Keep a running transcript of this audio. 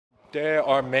There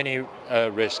are many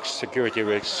risks, security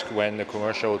risks, when the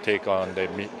commercial take on the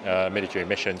military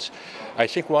missions. I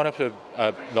think one of the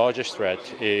largest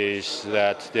threats is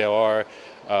that there are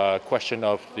question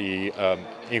of the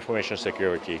information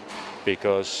security,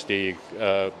 because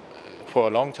for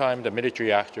a long time the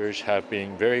military actors have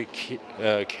been very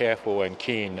careful and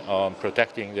keen on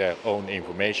protecting their own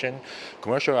information.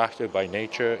 Commercial actor by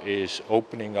nature is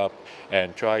opening up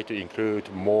and try to include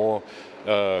more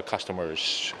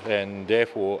customers, and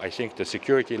therefore I think the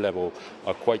security level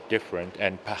are quite different,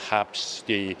 and perhaps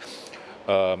the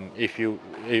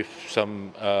if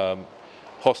some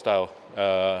hostile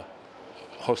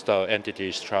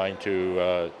entities trying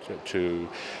to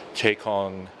take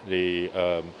on the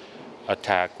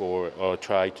attack or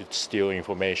try to steal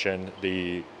information,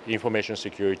 the information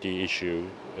security issue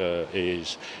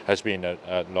has been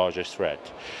a largest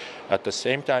threat. At the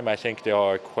same time, I think there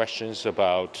are questions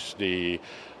about the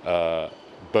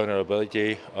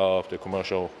vulnerability of the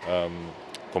commercial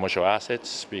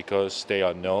assets, because they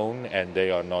are known and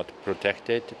they are not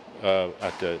protected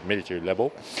at the military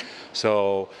level.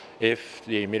 So if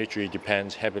the military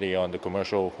depends heavily on the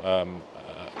commercial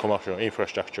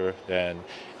infrastructure, then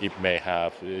it may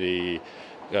have the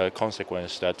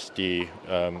consequence that the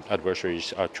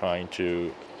adversaries are trying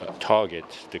to target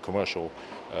the commercial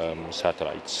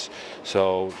satellites.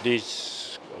 So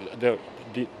these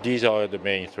are the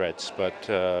main threats, but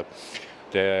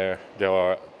there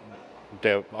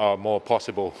are more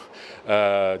possible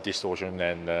distortion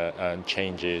and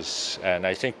changes, and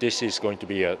I think this is going to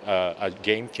be a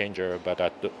game changer. But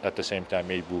at the same time,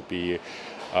 it will be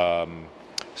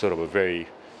sort of a very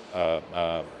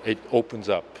it opens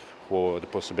up for the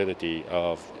possibility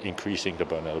of increasing the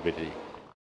vulnerability.